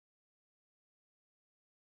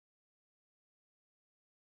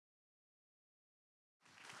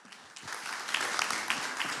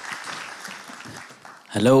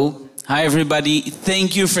Hello. Hi, everybody.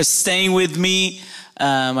 Thank you for staying with me.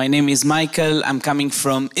 My name is Michael. I'm coming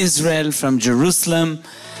from Israel, from Jerusalem,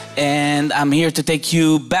 and I'm here to take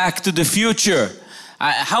you back to the future.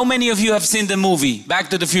 How many of you have seen the movie, Back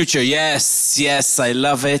to the Future? Yes, I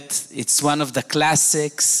love it. It's one of the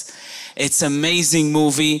classics. It's an amazing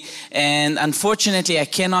movie, and unfortunately, I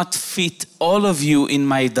cannot fit all of you in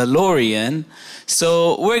my DeLorean,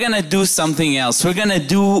 so we're gonna do something else. We're gonna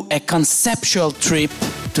do a conceptual trip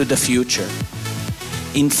to the future.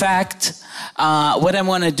 In fact, what I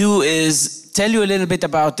wanna do is tell you a little bit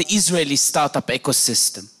about the Israeli startup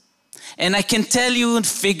ecosystem. And I can tell you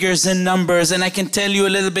figures and numbers, and I can tell you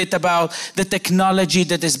a little bit about the technology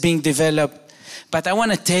that is being developed. But I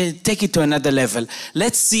want to take it to another level.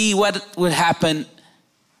 Let's see what will happen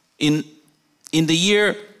in the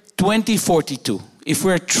year 2042. If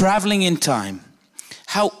we're traveling in time,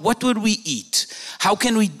 what would we eat? How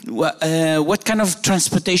can we? What kind of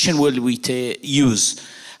transportation will we use?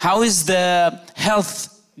 How is the health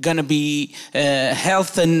going to be?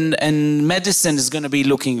 Health and medicine is going to be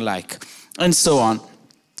looking like, and so on.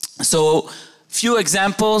 So, few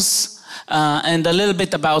examples. And a little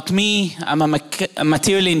bit about me. I'm a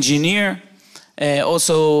material engineer,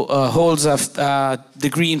 also holds a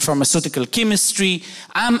degree in pharmaceutical chemistry.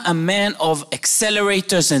 I'm a man of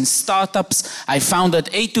accelerators and startups. I founded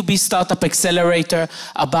A2B Startup Accelerator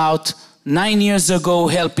about 9 years ago,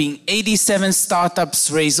 helping 87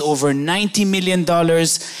 startups raise over $90 million.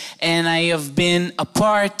 And I have been a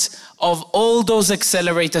part of all those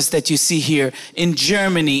accelerators that you see here in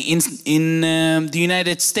Germany, in the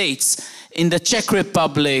United States, in the Czech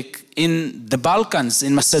Republic, in the Balkans,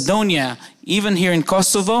 in Macedonia, even here in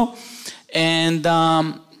Kosovo. And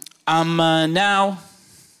I'm now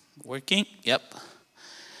working,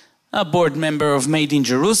 a board member of Made in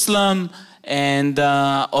Jerusalem and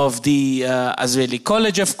of the Azrieli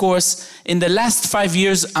College, of course. In the last 5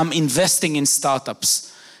 years, I'm investing in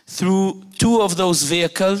startups through 2 of those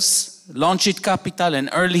vehicles, Launch It Capital and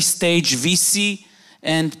early stage VC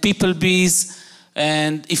and PeopleBees.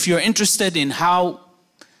 And if you're interested in how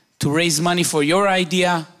to raise money for your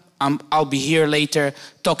idea, I'll be here later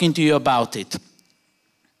talking to you about it.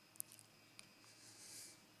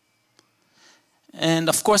 And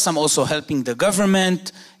of course, I'm also helping the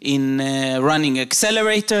government in running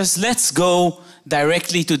accelerators. Let's go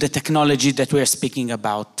directly to the technology that we're speaking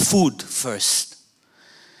about, food first.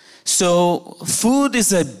 So food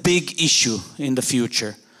is a big issue in the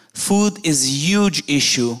future. Food is a huge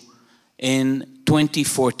issue in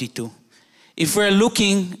 2042. If we're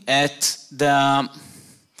looking at the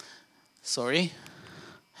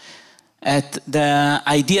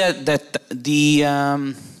idea that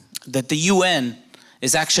the UN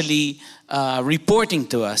is actually reporting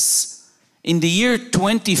to us, in the year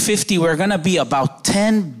 2050, we're going to be about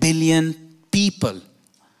 10 billion people.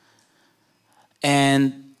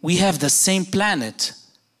 And we have the same planet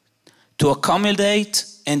to accommodate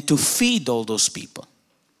and to feed all those people.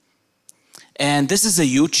 And this is a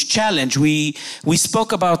huge challenge. We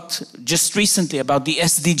spoke about just recently about the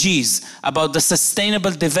SDGs, about the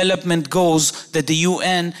Sustainable Development Goals that the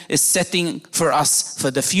UN is setting for us for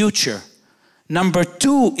the future. Number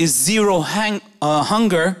 2 is zero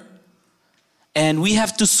hunger, and we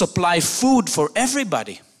have to supply food for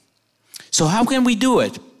everybody. So how can we do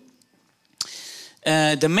it?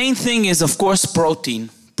 The main thing is, of course,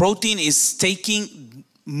 protein. Protein is taking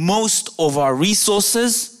most of our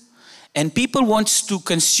resources, and people want to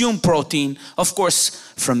consume protein, of course,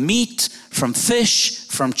 from meat, from fish,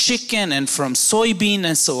 from chicken, and from soybean,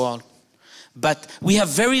 and so on. But we have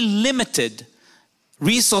very limited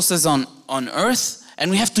resources on Earth,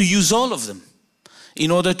 and we have to use all of them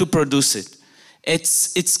in order to produce it.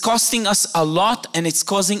 It's costing us a lot, and it's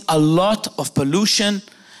causing a lot of pollution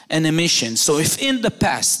and emissions. So if in the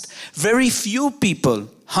past, very few people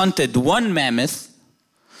hunted one mammoth,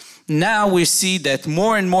 now we see that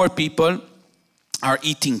more and more people are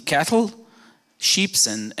eating cattle, sheep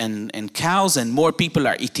and cows, and more people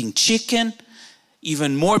are eating chicken.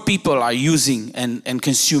 Even more people are using and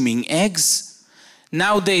consuming eggs.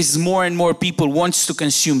 Nowadays, more and more people want to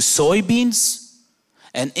consume soybeans.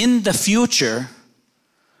 And in the future,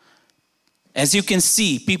 as you can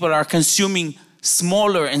see, people are consuming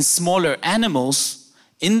smaller and smaller animals.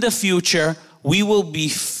 In the future, we will be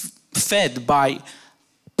fed by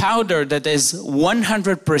powder that is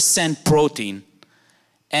 100% protein.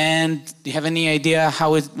 And do you have any idea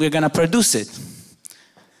how we're going to produce it?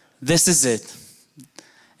 This is it.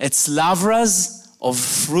 It's larvae of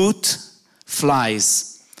fruit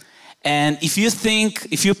flies. And if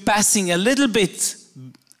you're passing a little bit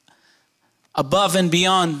above and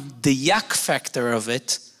beyond the yak factor of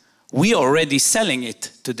it, we are already selling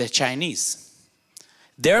it to the Chinese.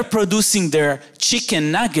 They're producing their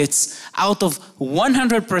chicken nuggets out of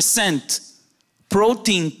 100%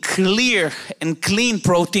 protein, clear and clean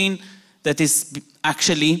protein that is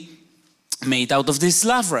actually made out of these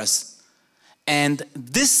lavras. And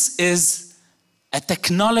this is a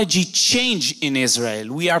technology change in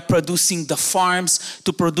Israel. We are producing the farms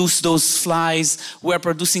to produce those flies. We're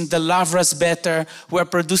producing the lavras better. We're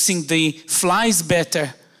producing the flies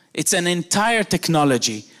better. It's an entire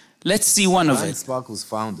technology. Let's see one of it. Spark was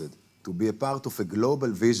founded to be a part of a global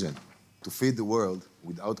vision to feed the world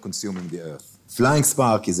without consuming the earth. Flying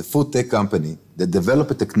Spark is a food tech company that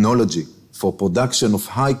developed a technology for production of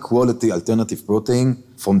high-quality alternative protein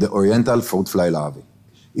from the oriental fruit fly larvae.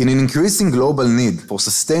 In an increasing global need for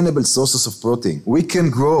sustainable sources of protein, we can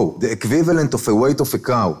grow the equivalent of a weight of a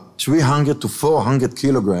cow, 300 to 400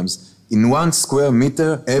 kilograms, in 1 square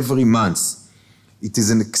meter every month. It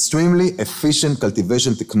is an extremely efficient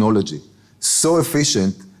cultivation technology, so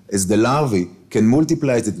efficient as the larvae can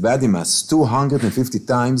multiply its body mass 250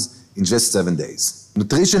 times in just 7 days.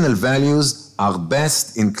 Nutritional values are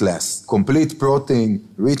best in class. Complete protein,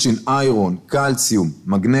 rich in iron, calcium,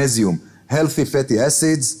 magnesium, healthy fatty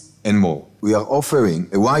acids, and more. We are offering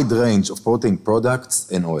a wide range of protein products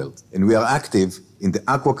and oils, and we are active in the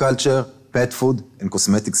aquaculture, pet food, and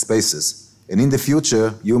cosmetic spaces, and in the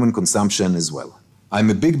future, human consumption as well. I'm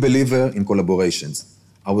a big believer in collaborations.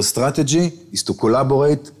 Our strategy is to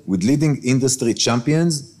collaborate with leading industry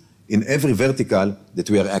champions in every vertical that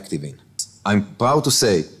we are active in. I'm proud to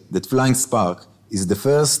say that Flying Spark is the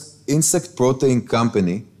first insect protein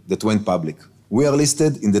company that went public. We are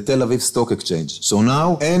listed in the Tel Aviv Stock Exchange, so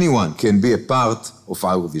now anyone can be a part of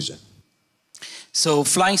our vision. So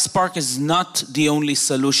Flying Spark is not the only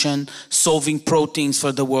solution solving proteins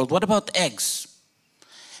for the world. What about eggs?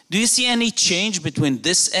 Do you see any change between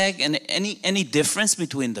this egg and any difference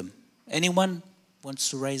between them? Anyone wants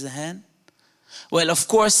to raise a hand? Well, of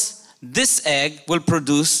course, this egg will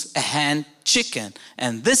produce a hen chicken,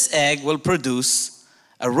 and this egg will produce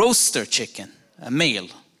a roaster chicken, a male.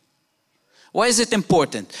 Why is it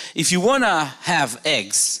important? If you want to have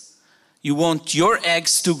eggs, you want your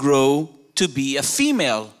eggs to grow to be a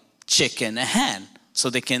female chicken, a hen, so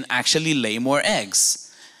they can actually lay more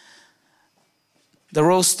eggs. The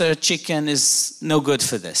roaster chicken is no good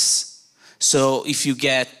for this. So if you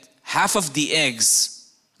get half of the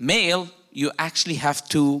eggs male, you actually have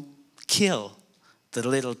to kill the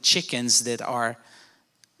little chickens that are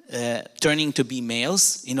turning to be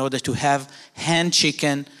males in order to have hen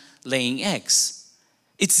chicken laying eggs.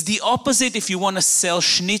 It's the opposite if you want to sell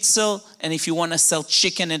schnitzel and if you want to sell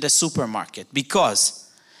chicken in the supermarket, because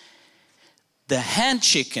the hen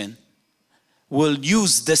chicken will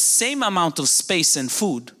use the same amount of space and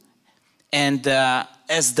food and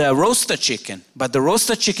as the roaster chicken, but the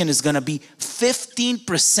roaster chicken is going to be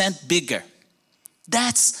 15% bigger.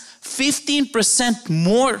 That's 15%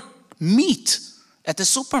 more meat at the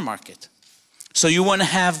supermarket. So you want to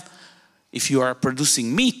have, if you are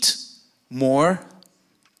producing meat, more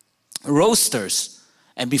roasters.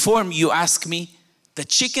 And before you ask me, the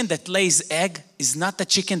chicken that lays egg is not the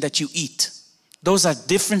chicken that you eat. Those are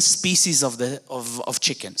different species of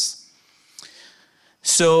chickens.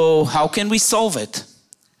 So how can we solve it?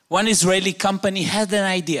 One Israeli company had an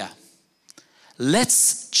idea.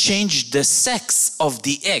 Let's change the sex of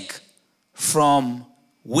the egg from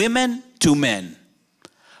women to men,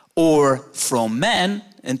 or from men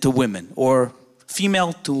into women, or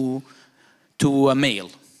female to a male.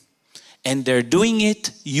 And they're doing it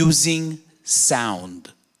using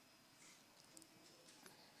sound.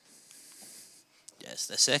 Just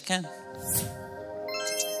a second.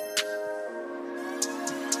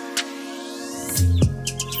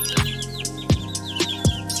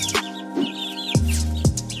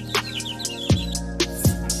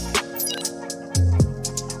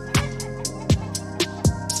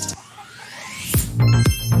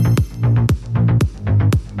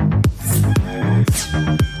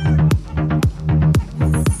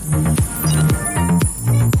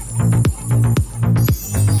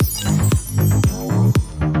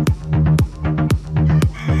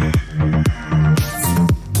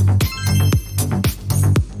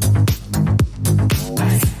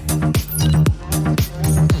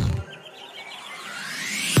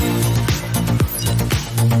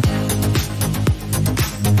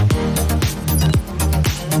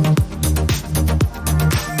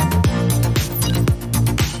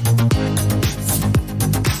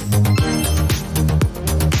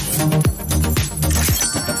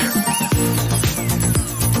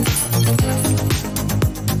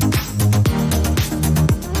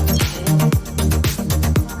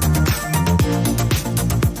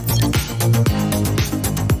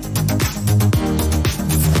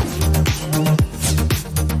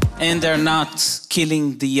 And they're not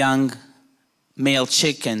killing the young male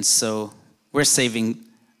chickens, so we're saving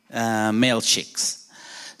male chicks.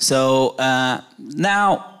 So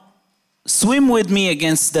now, swim with me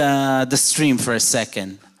against the stream for a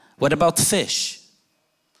second. What about fish?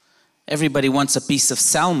 Everybody wants a piece of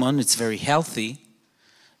salmon, it's very healthy.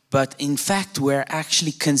 But in fact, we're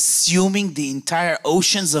actually consuming the entire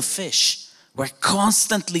oceans of fish. We're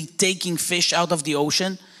constantly taking fish out of the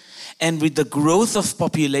ocean. And with the growth of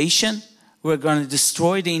population, we're going to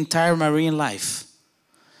destroy the entire marine life.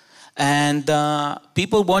 And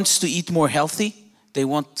people want to eat more healthy. They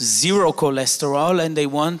want zero cholesterol and they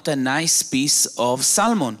want a nice piece of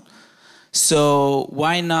salmon. So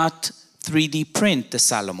why not 3D print the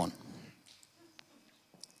salmon?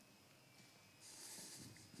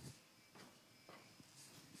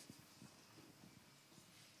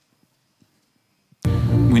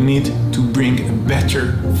 We need to bring a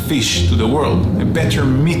better fish to the world, a better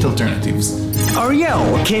meat alternatives.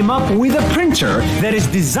 Ariel came up with a printer that is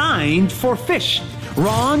designed for fish.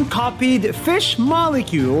 Ron copied fish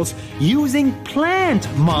molecules using plant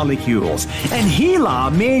molecules. And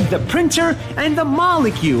Hila made the printer and the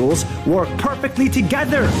molecules work perfectly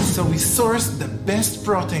together. So we sourced the best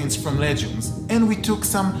proteins from legumes, and we took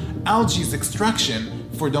some algae extraction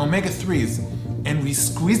for the omega-3s, and we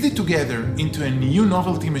squeezed it together into a new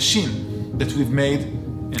novelty machine that we've made,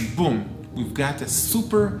 and boom, we've got a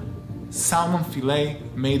super salmon fillet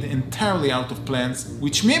made entirely out of plants,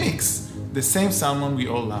 which mimics the same salmon we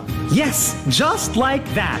all love. Yes, just like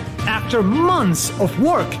that. After months of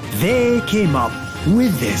work, they came up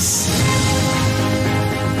with this.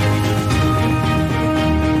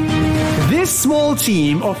 This small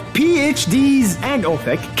team of PhDs and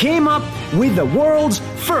OPEC came up with the world's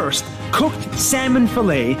first cooked salmon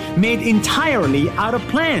fillet made entirely out of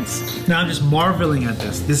plants. Now I'm just marveling at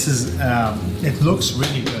this. This is, it looks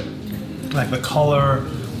really good. Like the color,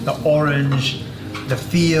 the orange, the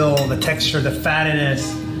feel, the texture, the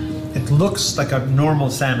fattiness. It looks like a normal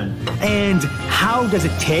salmon. And how does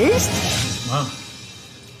it taste? Wow,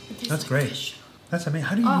 that's great. That's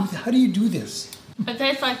amazing. How do you do this? It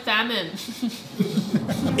tastes like salmon.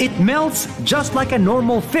 It melts just like a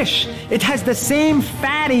normal fish. It has the same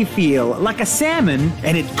fatty feel like a salmon,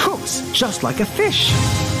 and it cooks just like a fish.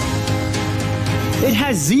 It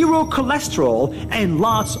has zero cholesterol and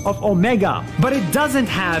lots of omega, but it doesn't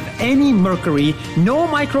have any mercury, no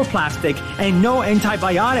microplastic, and no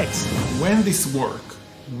antibiotics. When this works,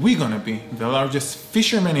 we're gonna be the largest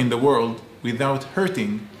fishermen in the world without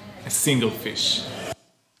hurting a single fish.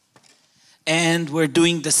 And we're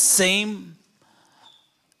doing the same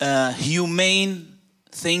humane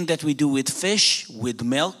thing that we do with fish, with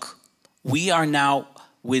milk. We are now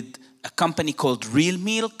with a company called Real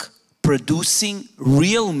Milk, producing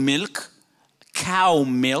real milk, cow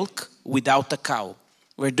milk, without a cow.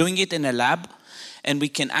 We're doing it in a lab, and we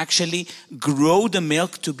can actually grow the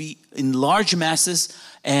milk to be in large masses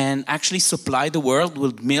and actually supply the world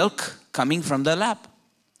with milk coming from the lab.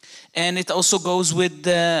 And it also goes with,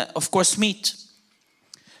 of course, meat.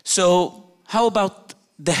 So how about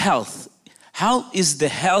the health? How is the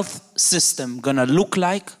health system gonna look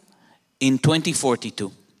like in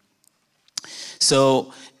 2042?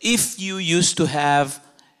 So if you used to have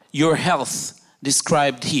your health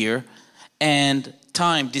described here and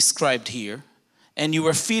time described here, and you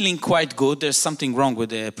were feeling quite good, there's something wrong with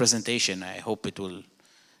the presentation. I hope it will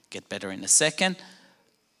get better in a second.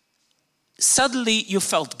 Suddenly you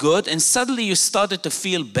felt good, and suddenly you started to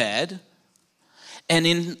feel bad. And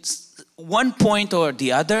in one point or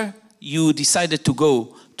the other, you decided to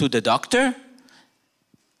go to the doctor,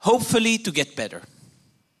 hopefully to get better.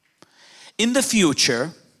 In the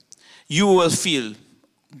future, you will feel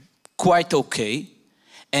quite okay,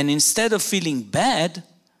 and instead of feeling bad,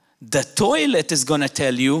 the toilet is going to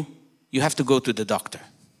tell you, you have to go to the doctor.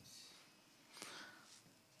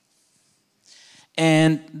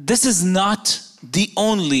 And this is not the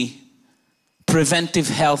only preventive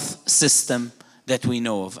health system that we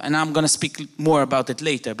know of. And I'm going to speak more about it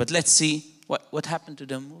later, but let's see what happened to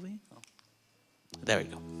the movie. Oh, there we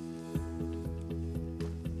go.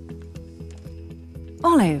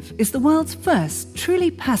 Olive is the world's first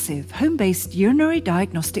truly passive home-based urinary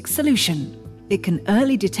diagnostic solution. It can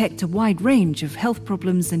early detect a wide range of health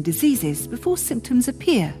problems and diseases before symptoms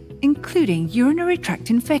appear, including urinary tract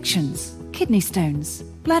infections, kidney stones,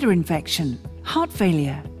 bladder infection, heart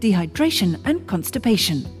failure, dehydration, and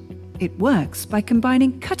constipation. It works by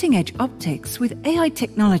combining cutting-edge optics with AI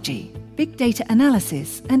technology, big data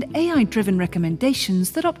analysis, and AI-driven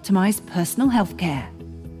recommendations that optimize personal health care.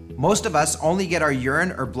 Most of us only get our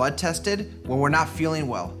urine or blood tested when we're not feeling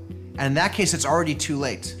well. And in that case, it's already too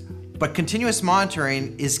late. But continuous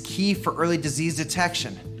monitoring is key for early disease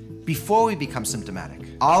detection before we become symptomatic.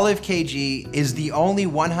 Olive KG is the only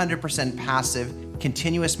 100% passive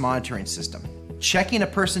continuous monitoring system, checking a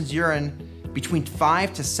person's urine between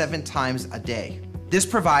 5 to 7 times a day. This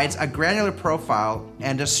provides a granular profile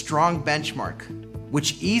and a strong benchmark,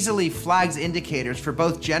 which easily flags indicators for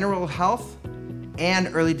both general health and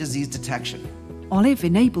early disease detection. Olive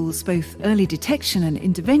enables both early detection and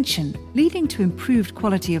intervention, leading to improved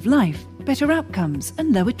quality of life, better outcomes,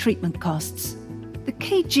 and lower treatment costs. The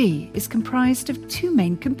KG is comprised of 2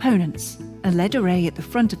 main components, a LED array at the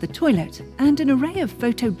front of the toilet and an array of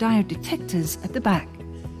photodiode detectors at the back.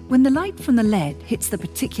 When the light from the LED hits the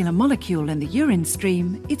particular molecule in the urine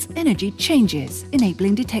stream, its energy changes,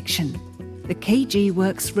 enabling detection. The KG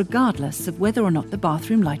works regardless of whether or not the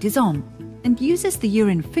bathroom light is on, and uses the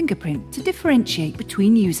urine fingerprint to differentiate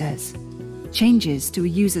between users. Changes to a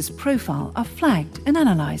user's profile are flagged and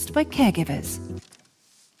analyzed by caregivers.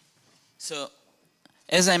 So,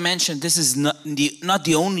 as I mentioned, this is not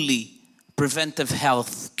the only preventive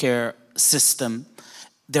health care system.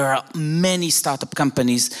 There are many startup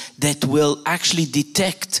companies that will actually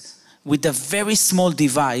detect with a very small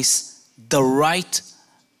device the right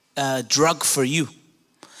drug for you.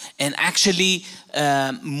 And actually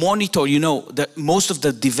monitor, most of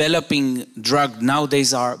the developing drugs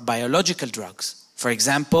nowadays are biological drugs. For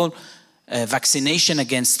example, vaccination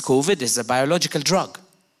against COVID is a biological drug.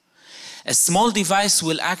 A small device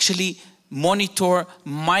will actually monitor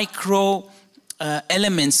micro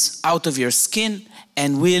elements out of your skin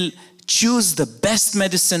and will choose the best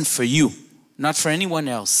medicine for you, not for anyone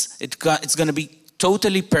else. It's going to be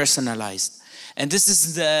totally personalized. And this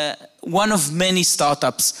is one of many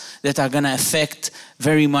startups that are going to affect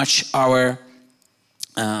very much our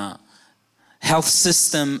health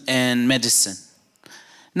system and medicine.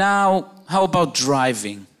 Now, how about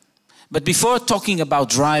driving? But before talking about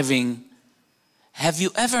driving, have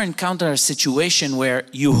you ever encountered a situation where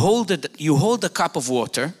you hold a cup of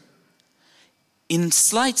water, in a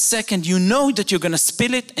slight second you know that you're going to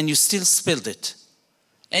spill it and you still spilled it?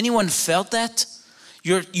 Anyone felt that?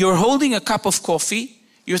 You're holding a cup of coffee,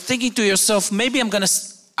 you're thinking to yourself, maybe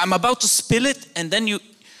I'm about to spill it, and then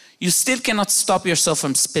you still cannot stop yourself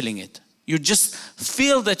from spilling it. You just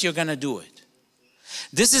feel that you're going to do it.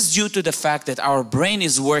 This is due to the fact that our brain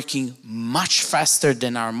is working much faster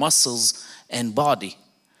than our muscles and body.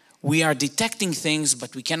 We are detecting things,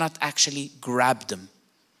 but we cannot actually grab them.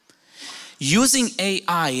 Using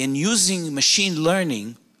AI and using machine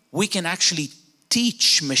learning, we can actually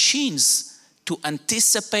teach machines to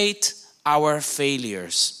anticipate our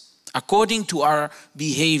failures according to our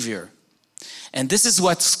behavior. And this is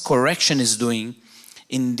what correction is doing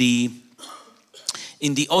in the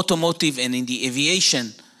automotive and in the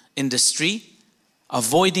aviation industry,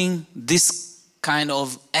 avoiding this kind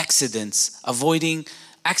of accidents, avoiding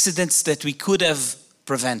accidents that we could have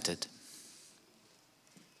prevented.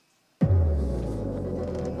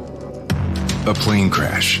 A plane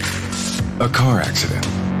crash, a car accident,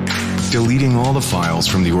 deleting all the files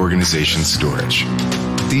from the organization's storage.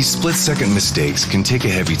 These split-second mistakes can take a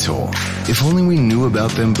heavy toll, if only we knew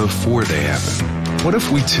about them before they happen. What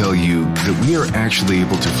if we tell you that we are actually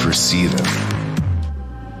able to foresee them?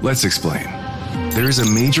 Let's explain. There is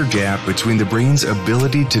a major gap between the brain's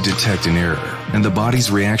ability to detect an error and the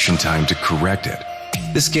body's reaction time to correct it.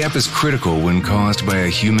 This gap is critical when caused by a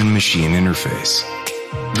human-machine interface.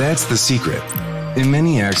 That's the secret. In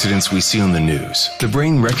many accidents we see on the news, the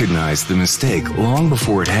brain recognized the mistake long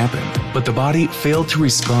before it happened, but the body failed to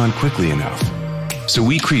respond quickly enough. So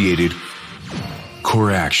we created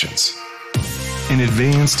Core Actions, an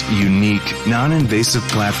advanced, unique, non-invasive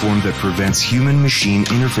platform that prevents human-machine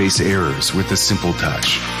interface errors with a simple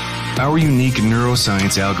touch. Our unique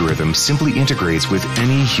neuroscience algorithm simply integrates with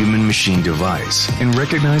any human-machine device and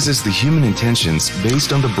recognizes the human intentions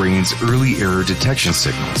based on the brain's early error detection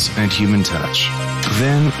signals and human touch.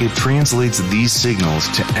 Then it translates these signals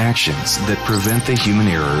to actions that prevent the human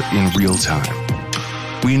error in real time.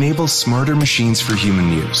 We enable smarter machines for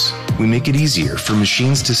human use. We make it easier for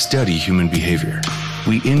machines to study human behavior.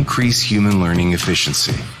 We increase human learning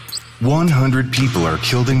efficiency. 100 people are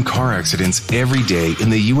killed in car accidents every day in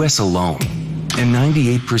the US alone, and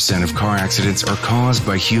 98% of car accidents are caused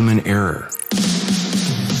by human error.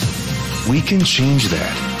 We can change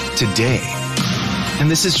that today. And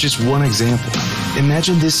this is just one example.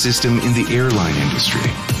 Imagine this system in the airline industry,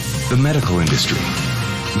 the medical industry,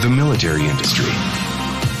 the military industry,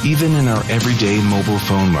 even in our everyday mobile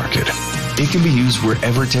phone market. It can be used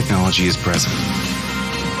wherever technology is present.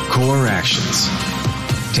 Core Actions.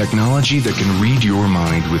 Technology that can read your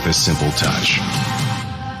mind with a simple touch.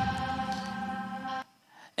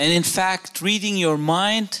 And in fact, reading your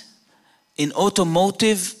mind in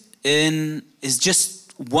automotive is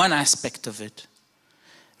just one aspect of it.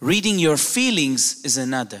 Reading your feelings is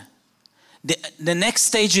another. The next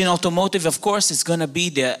stage in automotive, of course, is going to be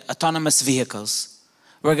the autonomous vehicles.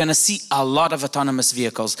 We're going to see a lot of autonomous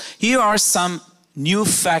vehicles. Here are some new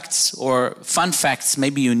facts or fun facts,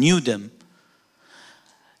 maybe you knew them.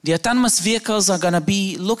 The autonomous vehicles are going to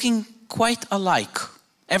be looking quite alike.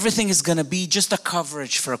 Everything is going to be just a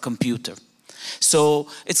coverage for a computer. So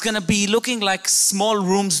it's going to be looking like small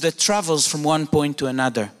rooms that travels from one point to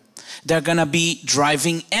another. They're going to be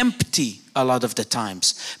driving empty a lot of the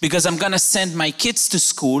times because I'm going to send my kids to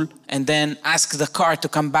school and then ask the car to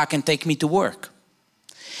come back and take me to work.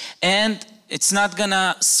 And it's not going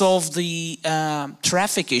to solve the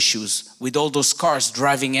traffic issues with all those cars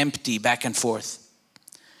driving empty back and forth.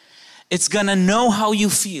 It's going to know how you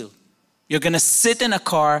feel. You're going to sit in a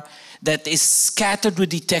car that is scattered with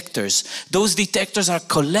detectors. Those detectors are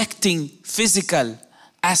collecting physical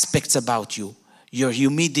aspects about you. Your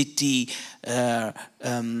humidity,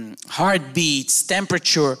 heartbeats,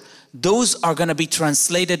 temperature. Those are going to be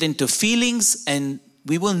translated into feelings and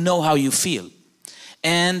we will know how you feel.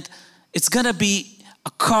 And it's going to be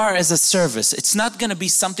a car as a service. It's not going to be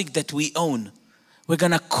something that we own. We're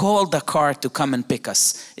going to call the car to come and pick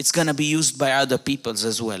us. It's going to be used by other people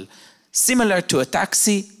as well. Similar to a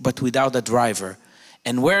taxi, but without a driver.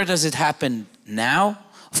 And where does it happen now?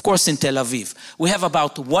 Of course, in Tel Aviv. We have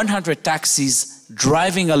about 100 taxis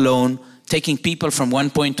driving alone, taking people from one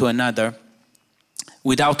point to another,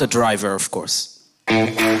 without a driver, of course.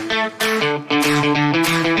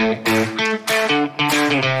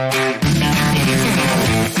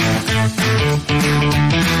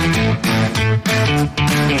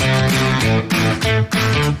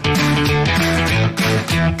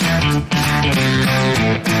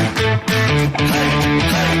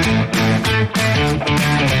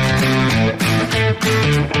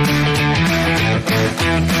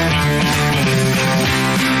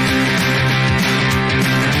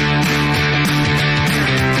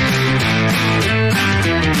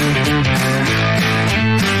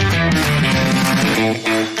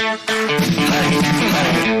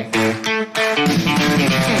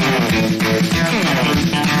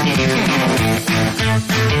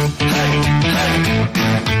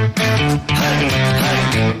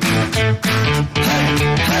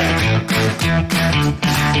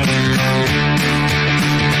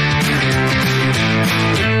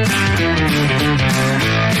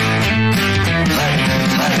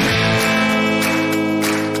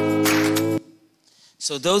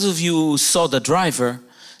 So those of you who saw the driver,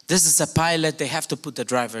 this is a pilot. They have to put the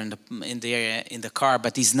driver in the car,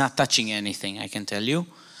 but he's not touching anything, I can tell you.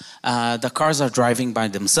 The cars are driving by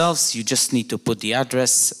themselves. You just need to put the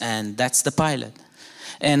address, and that's the pilot.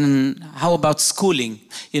 And how about schooling?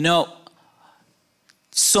 You know,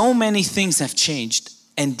 so many things have changed,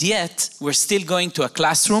 and yet we're still going to a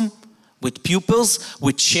classroom with pupils,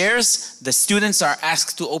 with chairs. The students are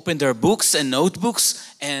asked to open their books and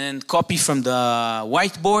notebooks and copy from the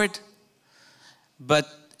whiteboard. But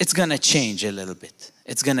it's going to change a little bit.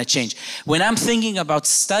 It's going to change. When I'm thinking about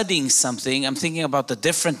studying something, I'm thinking about a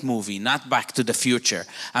different movie, not Back to the Future.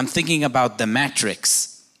 I'm thinking about The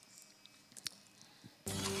Matrix.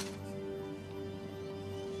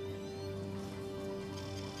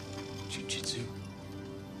 Jiu-jitsu.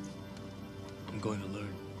 I'm going to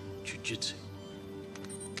learn jiu-jitsu.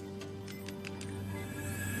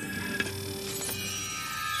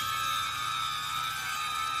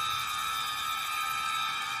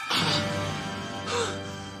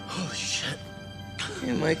 Holy shit.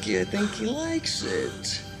 Hey, Mikey, I think he likes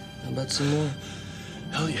it. How about some more?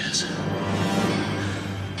 Hell yes.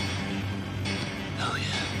 Hell yeah.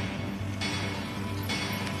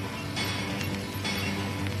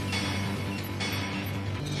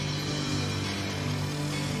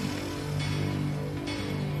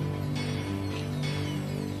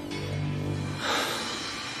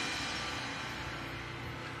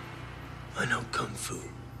 I know Kung Fu.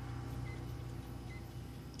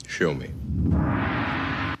 Show me.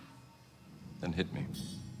 Then hit me,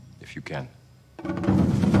 if you can.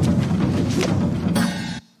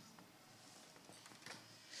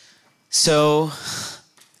 So,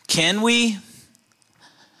 can we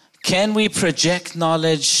project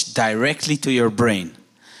knowledge directly to your brain?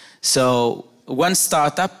 So, one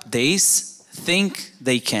startup, Days, think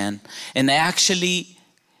they can. And they're actually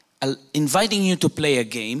inviting you to play a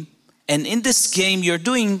game. And in this game, you're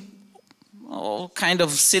doing all kind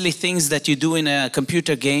of silly things that you do in a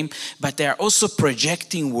computer game, but they're also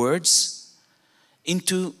projecting words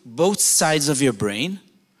into both sides of your brain.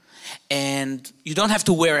 And you don't have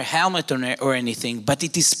to wear a helmet or anything, but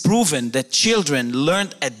it is proven that children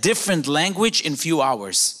learned a different language in few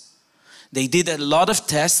hours. They did a lot of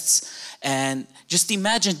tests, and just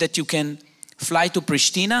imagine that you can fly to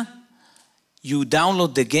Pristina, you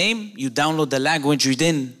download the game, you download the language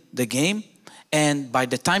within the game, and by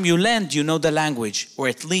the time you land, you know the language, or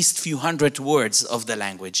at least a few hundred words of the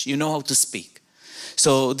language. You know how to speak.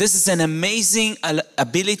 So this is an amazing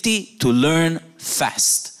ability to learn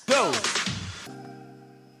fast. Go!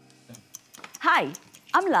 Hi,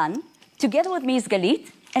 I'm Lan. Together with me is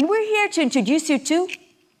Galit, and we're here to introduce you to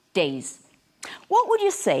days. What would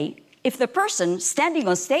you say if the person standing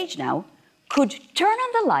on stage now could turn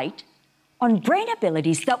on the light on brain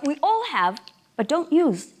abilities that we all have but don't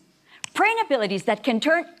use? Brain abilities that can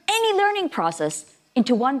turn any learning process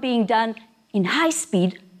into one being done in high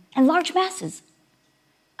speed and large masses.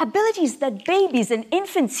 Abilities that babies and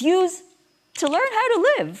infants use to learn how to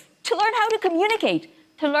live, to learn how to communicate,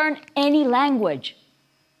 to learn any language.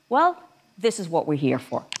 Well, this is what we're here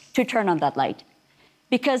for, to turn on that light.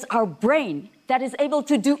 Because our brain that is able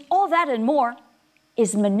to do all that and more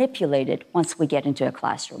is manipulated once we get into a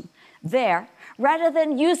classroom. There, rather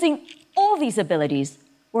than using all these abilities,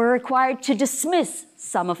 we're required to dismiss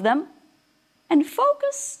some of them and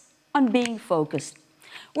focus on being focused.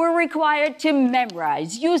 We're required to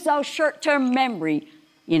memorize, use our short-term memory.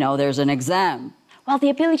 You know, there's an exam. While the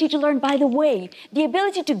ability to learn by the way, the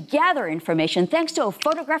ability to gather information thanks to a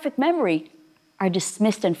photographic memory are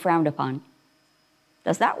dismissed and frowned upon.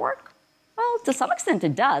 Does that work? Well, to some extent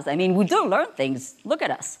it does. I mean, we do learn things. Look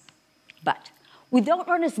at us. But we don't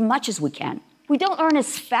learn as much as we can. We don't learn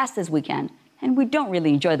as fast as we can. And we don't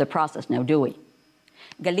really enjoy the process now, do we?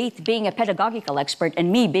 Galit, being a pedagogical expert,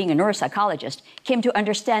 and me, being a neuropsychologist, came to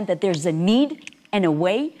understand that there's a need and a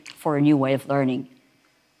way for a new way of learning.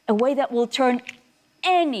 A way that will turn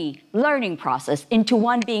any learning process into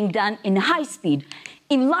one being done in high speed,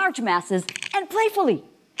 in large masses, and playfully,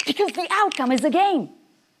 because the outcome is a game.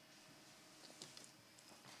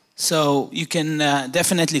 So you can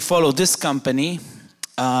definitely follow this company,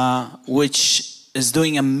 which is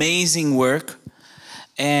doing amazing work.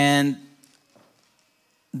 And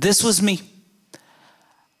this was me.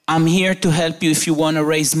 I'm here to help you if you want to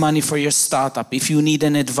raise money for your startup, if you need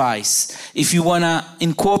an advice, if you want to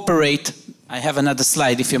incorporate, I have another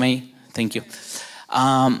slide if you may, thank you.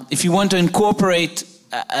 If you want to incorporate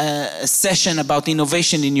a session about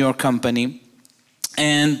innovation in your company,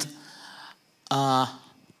 and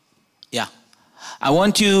yeah, I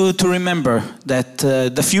want you to remember that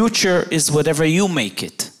the future is whatever you make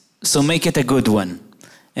it. So make it a good one.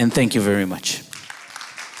 And thank you very much.